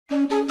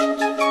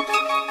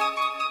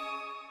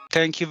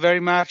Thank you very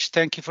much.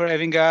 Thank you for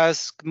having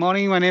us. Good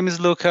morning. My name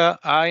is Luca.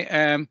 I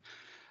am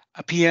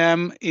a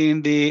PM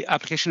in the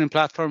application and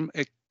platform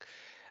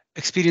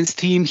experience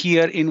team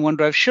here in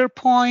OneDrive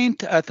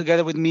SharePoint.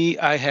 Together with me,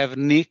 I have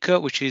Nick,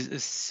 which is a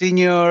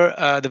senior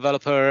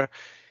developer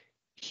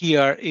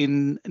here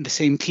in the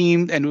same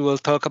team, and we will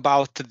talk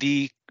about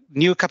the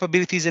new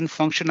capabilities and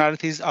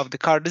functionalities of the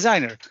card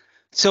designer.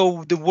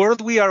 So the world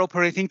we are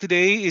operating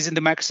today is in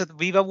the Microsoft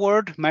Viva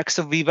world.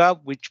 Microsoft Viva,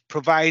 which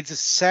provides a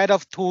set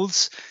of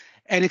tools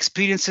and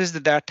experiences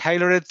that are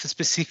tailored to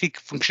specific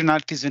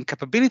functionalities and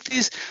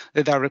capabilities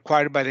that are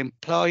required by the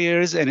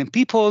employers and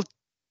people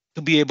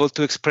to be able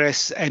to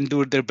express and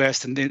do their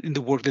best in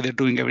the work that they're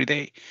doing every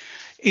day.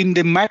 In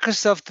the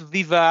Microsoft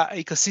Viva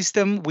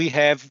ecosystem, we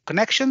have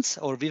Connections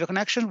or Viva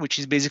Connection, which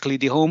is basically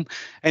the home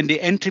and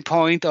the entry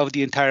point of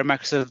the entire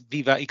Microsoft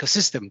Viva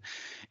ecosystem.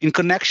 In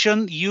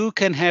Connection, you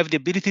can have the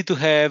ability to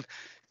have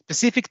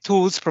specific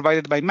tools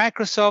provided by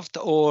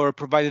Microsoft or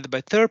provided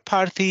by third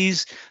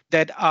parties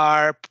that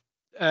are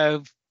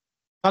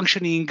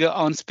functioning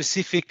on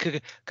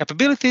specific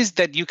capabilities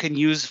that you can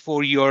use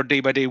for your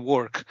day-by-day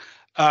work.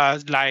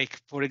 Like,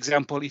 for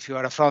example, if you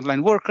are a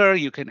frontline worker,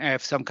 you can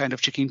have some kind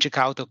of check-in,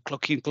 check-out, or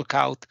clock-in,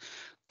 clock-out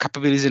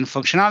capabilities and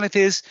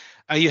functionalities.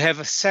 You have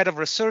a set of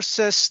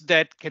resources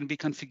that can be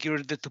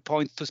configured to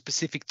point to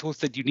specific tools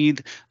that you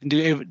need in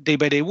the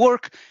day-by-day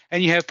work.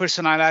 And you have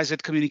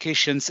personalized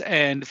communications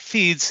and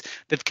feeds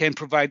that can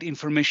provide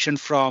information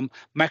from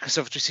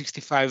Microsoft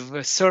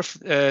 365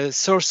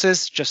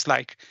 sources, just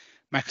like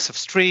Microsoft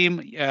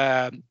Stream,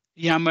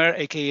 Yammer,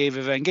 aka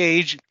Viva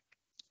Engage,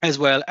 as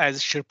well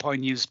as SharePoint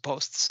news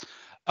posts.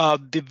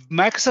 The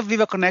Microsoft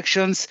Viva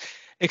Connections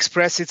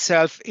express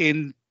itself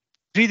in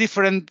three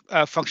different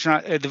functional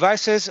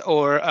devices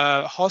or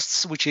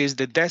hosts, which is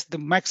the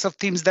Microsoft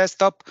Teams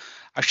desktop,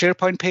 a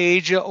SharePoint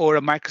page, or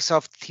a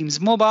Microsoft Teams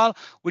mobile,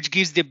 which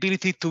gives the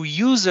ability to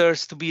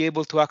users to be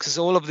able to access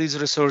all of these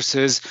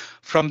resources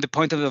from the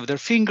point of their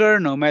finger,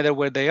 no matter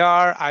where they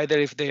are, either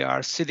if they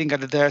are sitting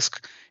at a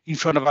desk in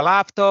front of a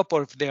laptop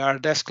or if they are a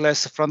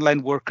deskless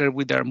frontline worker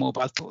with their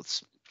mobile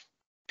tools.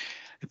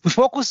 If we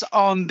focus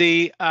on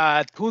the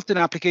tools and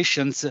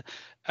applications,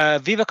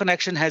 Viva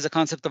Connection has a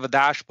concept of a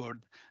dashboard.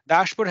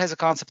 Dashboard has a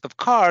concept of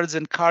cards,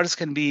 and cards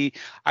can be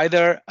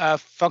either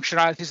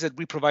functionalities that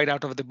we provide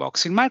out of the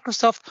box in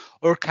Microsoft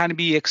or can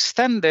be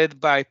extended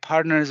by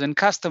partners and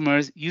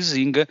customers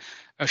using a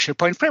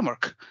SharePoint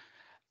framework.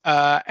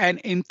 And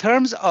in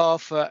terms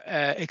of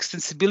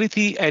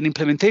extensibility and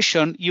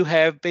implementation, you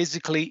have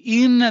basically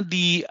in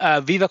the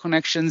Viva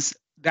Connections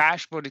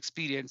dashboard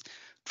experience,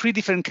 three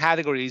different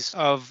categories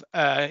of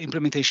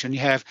implementation. You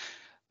have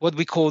what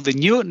we call the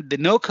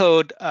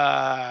no-code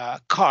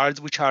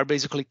cards, which are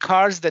basically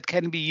cards that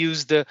can be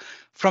used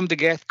from the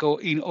get-go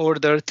in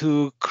order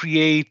to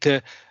create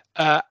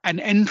an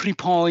entry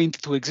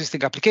point to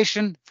existing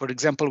application. For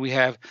example, we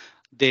have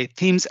the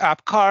Teams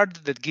app card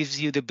that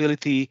gives you the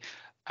ability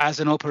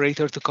as an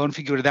operator to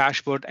configure a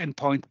dashboard and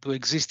point to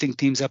existing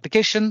Teams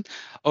application.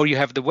 Or you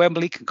have the web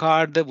link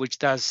card, which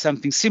does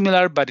something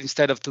similar, but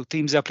instead of to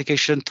Teams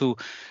application to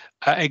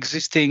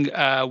existing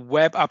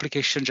web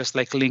application, just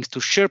like links to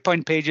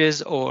SharePoint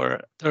pages or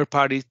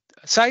third-party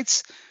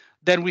sites.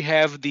 Then we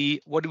have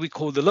the what we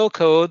call the low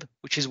code,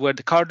 which is where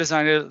the card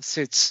designer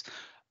sits,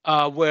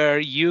 where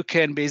you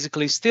can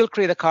basically still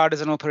create a card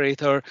as an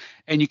operator,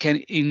 and you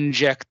can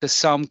inject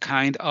some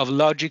kind of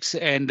logics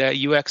and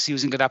UX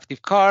using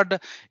adaptive card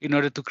in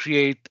order to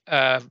create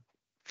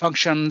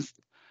functionals.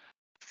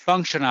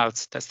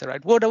 That's the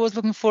right word I was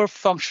looking for.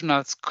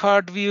 Functionals,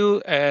 card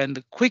view,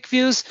 and quick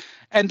views.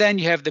 And then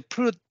you have the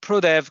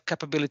pro dev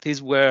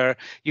capabilities where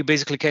you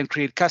basically can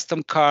create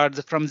custom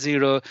cards from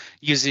zero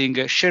using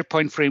a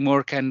SharePoint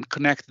framework and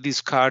connect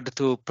this card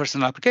to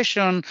personal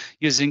application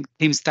using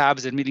Teams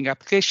tabs and meeting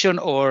application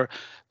or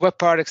web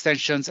part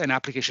extensions and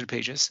application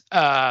pages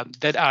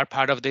that are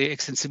part of the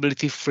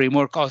extensibility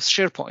framework of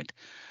SharePoint.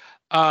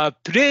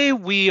 Today,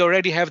 we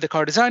already have the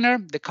card designer.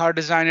 The card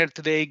designer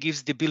today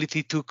gives the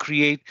ability to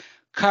create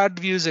card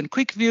views and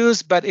quick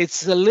views, but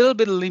it's a little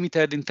bit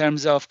limited in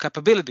terms of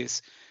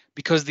capabilities,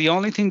 because the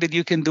only thing that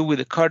you can do with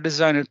the card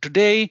designer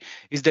today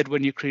is that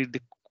when you create the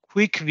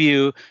quick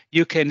view,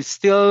 you can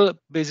still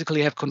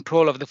basically have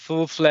control of the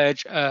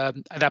full-fledged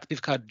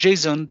adaptive card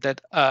JSON that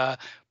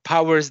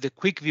powers the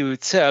quick view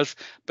itself,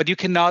 but you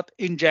cannot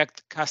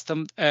inject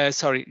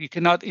you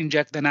cannot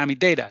inject dynamic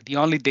data. The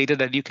only data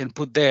that you can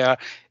put there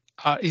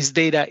is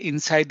data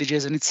inside the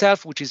JSON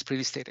itself, which is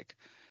pretty static.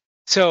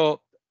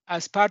 So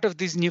as part of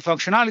these new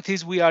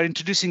functionalities, we are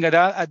introducing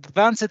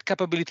advanced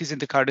capabilities in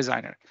the card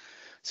designer.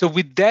 So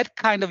with that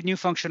kind of new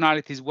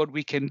functionalities, what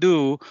we can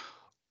do,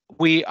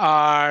 we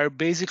are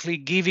basically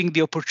giving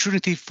the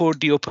opportunity for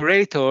the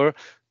operator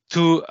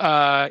to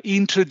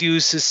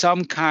introduce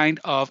some kind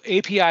of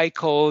API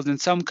calls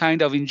and some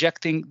kind of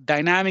injecting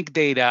dynamic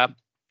data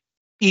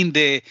in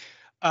the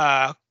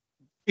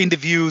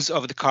views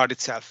of the card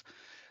itself.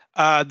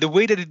 The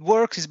way that it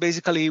works is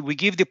basically we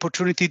give the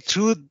opportunity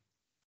through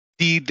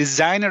the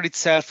designer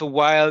itself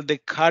while the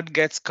card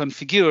gets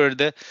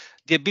configured,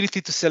 the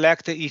ability to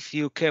select if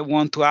you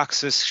want to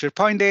access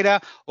SharePoint data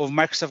or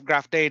Microsoft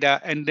Graph data,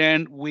 and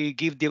then we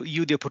give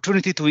you the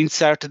opportunity to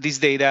insert this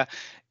data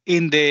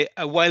in the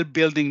while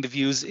building the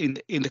views in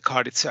the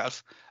card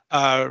itself.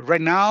 Right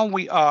now,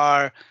 we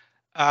are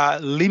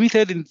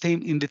limited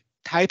in the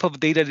type of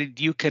data that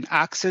you can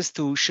access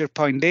to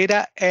SharePoint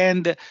data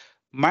and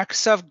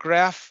Microsoft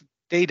Graph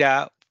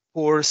data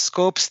for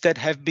scopes that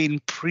have been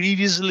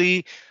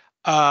previously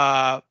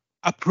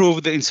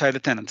approved inside the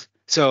tenant.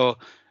 So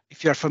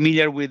if you're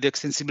familiar with the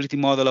extensibility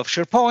model of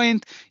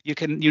SharePoint,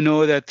 you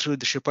know that through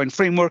the SharePoint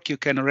framework, you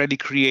can already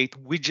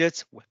create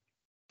widgets,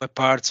 web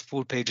parts,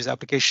 full pages,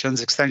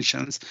 applications,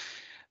 extensions,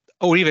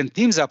 or even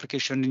Teams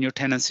application in your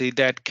tenancy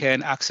that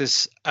can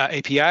access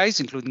APIs,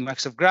 including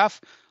Microsoft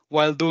Graph.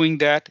 While doing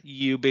that,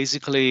 you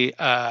basically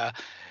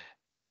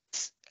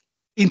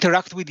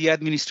interact with the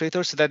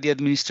administrator so that the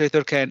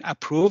administrator can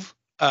approve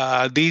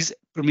these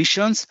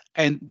permissions,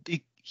 and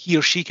he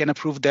or she can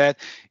approve that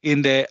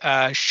in the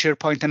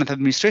SharePoint tenant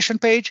administration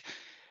page.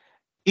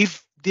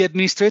 If the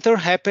administrator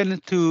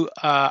happen to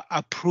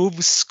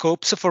approve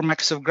scopes for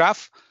Microsoft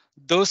Graph,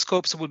 those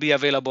scopes will be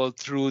available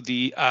through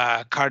the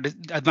card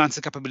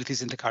advanced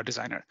capabilities in the card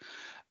designer.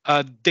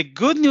 The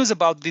good news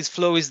about this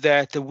flow is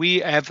that we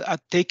have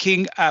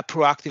taking a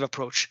proactive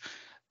approach.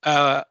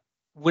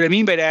 What I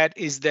mean by that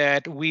is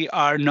that we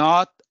are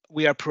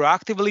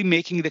proactively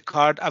making the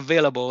card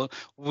available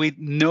with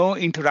no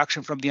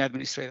interaction from the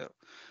administrator.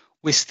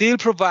 We still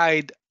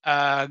provide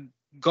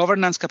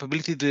governance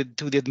capability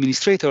to the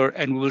administrator,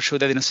 and we will show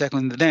that in a second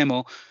in the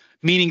demo,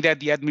 meaning that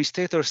the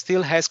administrator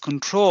still has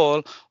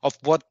control of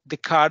what the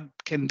card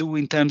can do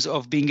in terms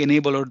of being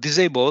enabled or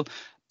disabled,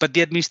 but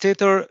the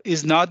administrator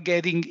is not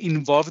getting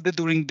involved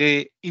during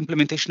the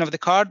implementation of the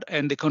card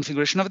and the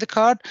configuration of the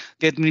card.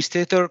 The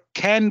administrator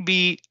can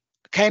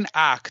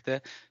act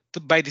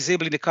by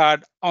disabling the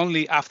card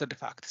only after the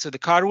fact. So the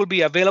card will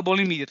be available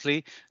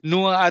immediately,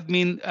 no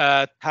admin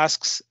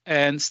tasks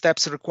and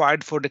steps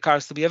required for the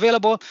cards to be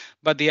available,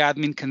 but the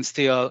admin can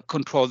still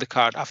control the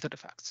card after the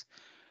fact.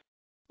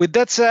 With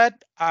that said,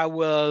 I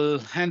will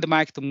hand the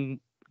mic to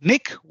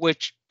Nick,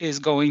 which is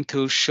going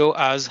to show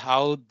us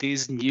how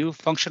this new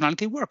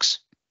functionality works.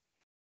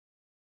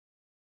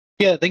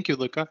 Yeah, thank you,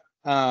 Luca.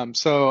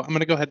 So I'm going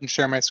to go ahead and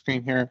share my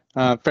screen here.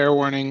 Fair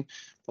warning,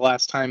 the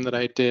last time that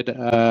I did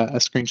a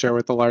screen share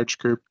with a large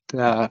group,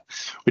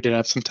 we did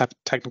have some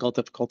technical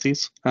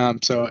difficulties.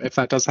 So if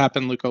that does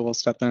happen, Luca will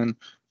step in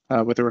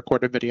with a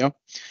recorded video.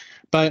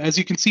 But as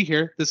you can see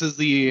here, this is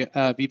the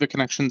Viva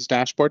Connections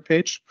dashboard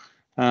page.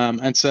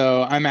 And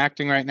so I'm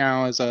acting right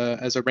now as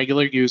a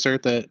regular user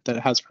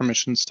that has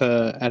permissions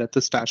to edit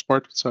this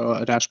dashboard, so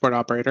a dashboard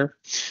operator.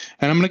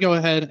 And I'm going to go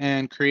ahead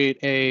and create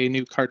a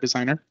new card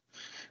designer.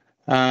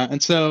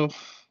 And so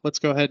let's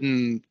go ahead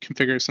and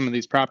configure some of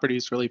these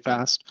properties really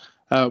fast.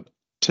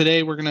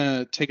 Today, we're going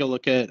to take a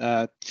look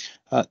at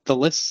the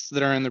lists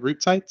that are in the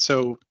root site.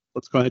 So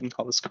let's go ahead and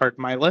call this card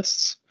My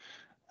Lists.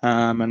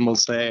 And we'll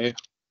say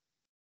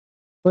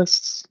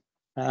lists.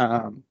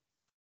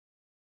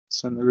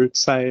 So in the root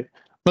site,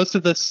 most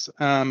of this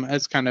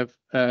is kind of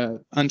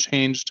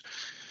unchanged,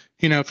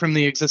 from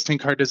the existing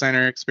card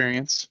designer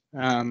experience.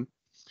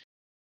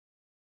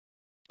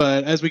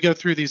 But as we go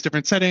through these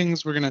different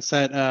settings, we're going to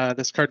set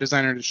this card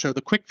designer to show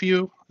the quick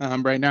view.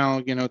 Right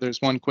now,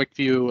 there's one quick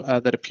view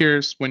that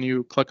appears when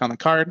you click on the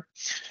card.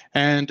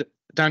 And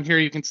down here,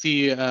 you can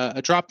see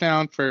a drop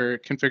down for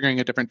configuring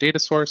a different data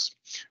source.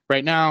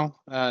 Right now,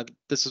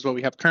 this is what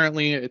we have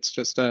currently. It's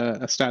just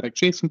a static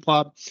JSON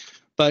blob.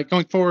 But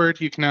going forward,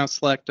 you can now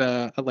select,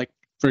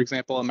 for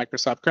example, a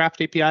Microsoft Graph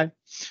API.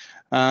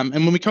 And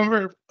when we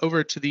come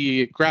over to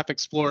the Graph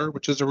Explorer,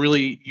 which is a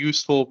really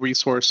useful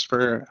resource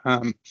for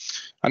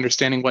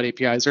understanding what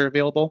APIs are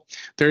available,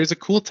 there is a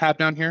cool tab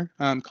down here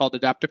called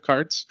Adaptive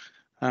Cards.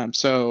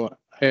 So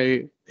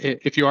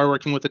if you are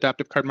working with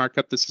Adaptive Card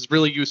Markup, this is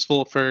really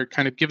useful for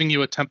kind of giving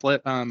you a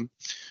template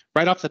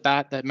right off the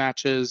bat that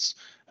matches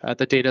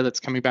the data that's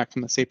coming back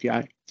from this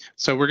API.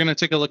 So we're going to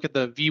take a look at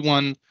the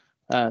V1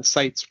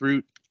 sites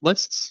root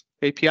lists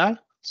API.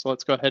 So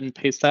let's go ahead and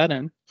paste that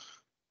in,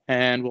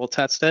 and we'll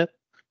test it.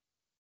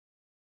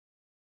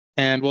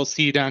 And we'll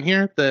see down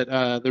here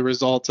that the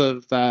result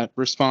of that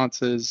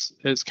response is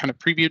kind of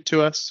previewed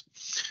to us.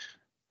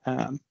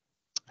 And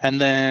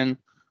then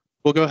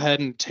we'll go ahead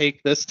and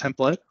take this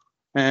template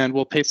and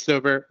we'll paste it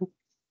over.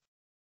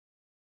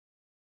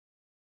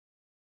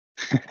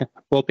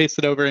 We'll paste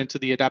it over into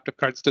the Adaptive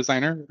Cards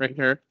Designer right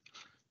here.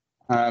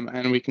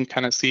 And we can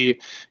kind of see,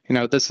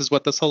 this is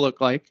what this will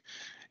look like.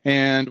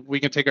 And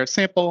we can take our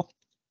sample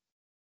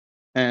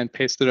and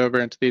paste it over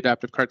into the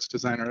Adaptive Cards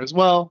Designer as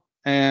well.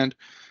 And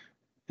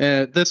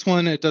this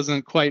one, it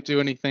doesn't quite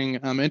do anything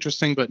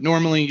interesting, but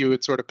normally you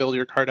would sort of build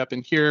your card up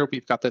in here.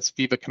 We've got this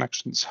Viva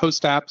Connections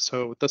host app.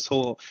 So this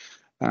will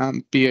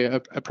be a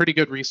pretty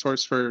good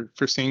resource for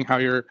seeing how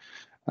your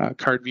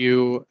card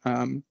view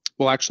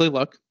will actually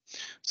look.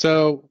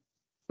 So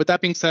with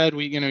that being said,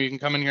 you can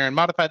come in here and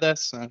modify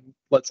this.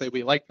 Let's say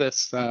we like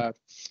this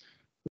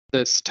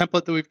this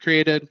template that we've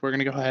created. We're going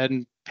to go ahead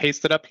and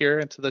paste it up here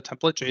into the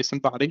template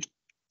JSON body.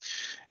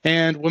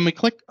 And when we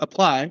click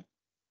apply,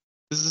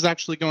 this is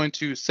actually going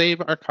to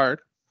save our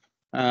card.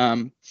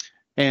 And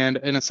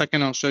in a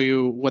second, I'll show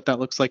you what that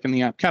looks like in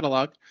the app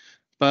catalog.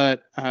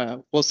 But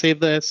we'll save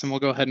this and we'll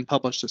go ahead and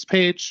publish this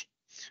page.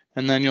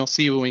 And then you'll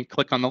see when we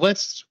click on the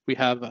list, we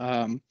have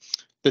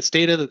this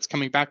data that's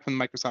coming back from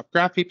the Microsoft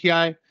Graph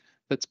API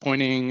that's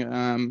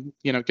pointing,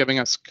 giving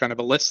us kind of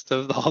a list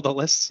of all the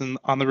lists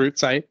on the root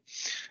site.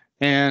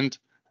 And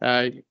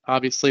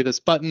obviously this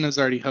button is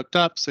already hooked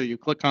up, so you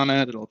click on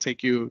it, it'll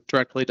take you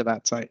directly to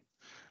that site.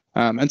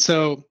 And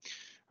so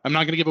I'm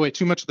not going to give away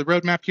too much of the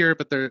roadmap here,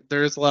 but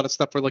there is a lot of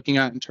stuff we're looking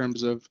at in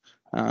terms of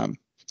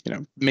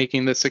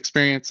making this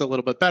experience a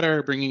little bit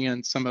better, bringing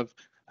in some of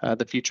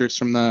the features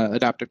from the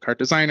adaptive card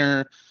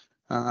designer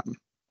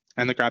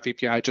and the Graph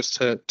API, just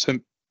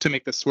to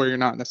make this where you're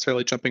not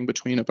necessarily jumping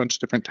between a bunch of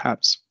different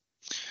tabs.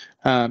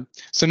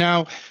 So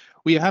now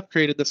we have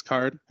created this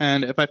card,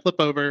 and if I flip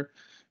over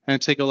and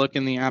take a look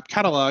in the app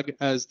catalog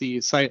as the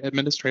site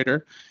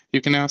administrator, you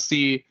can now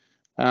see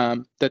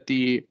that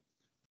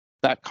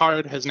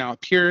card has now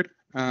appeared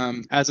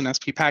as an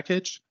SP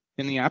package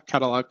in the app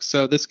catalog.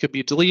 So this could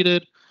be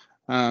deleted,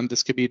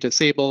 this could be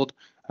disabled,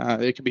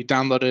 it could be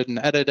downloaded and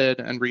edited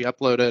and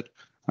re-uploaded,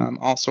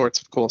 all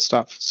sorts of cool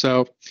stuff.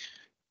 So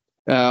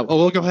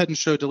we'll go ahead and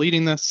show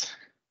deleting this.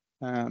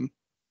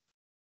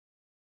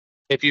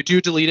 If you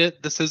do delete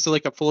it, this is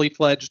like a fully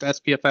fledged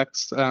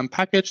SPFX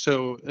package,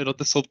 so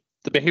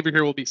the behavior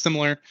here will be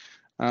similar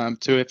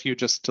to if you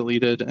just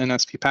deleted an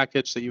SP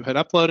package that you had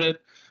uploaded.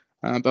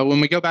 But when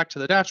we go back to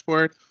the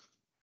dashboard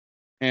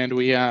and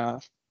we,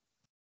 let's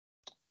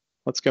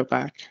go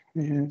back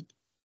and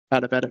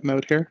out of edit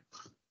mode here.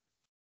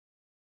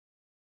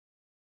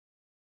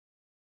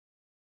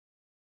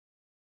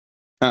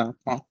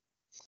 Well,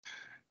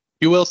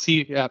 you will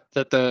see that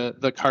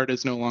the card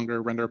is no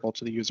longer renderable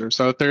to the user.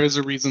 So if there is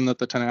a reason that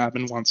the tenant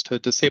admin wants to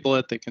disable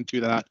it, they can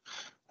do that.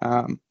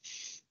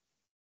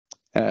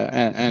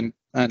 And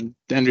end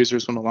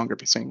users will no longer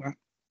be seeing that.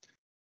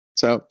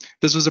 So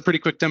this was a pretty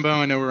quick demo.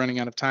 I know we're running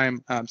out of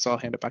time, so I'll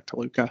hand it back to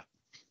Luca.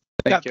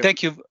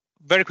 Thank you.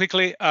 Very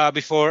quickly,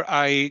 before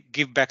I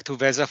give back to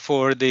Vesa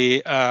for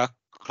the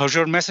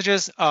closure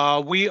messages,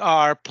 we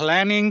are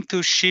planning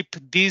to ship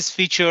this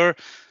feature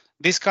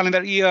this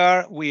calendar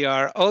year. We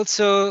are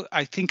also,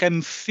 I think I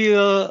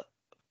feel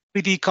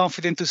pretty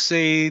confident to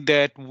say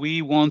that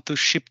we want to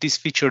ship this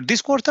feature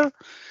this quarter.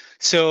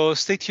 So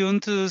stay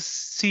tuned to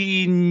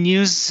see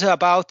news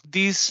about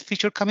this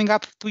feature coming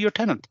up to your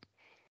tenant.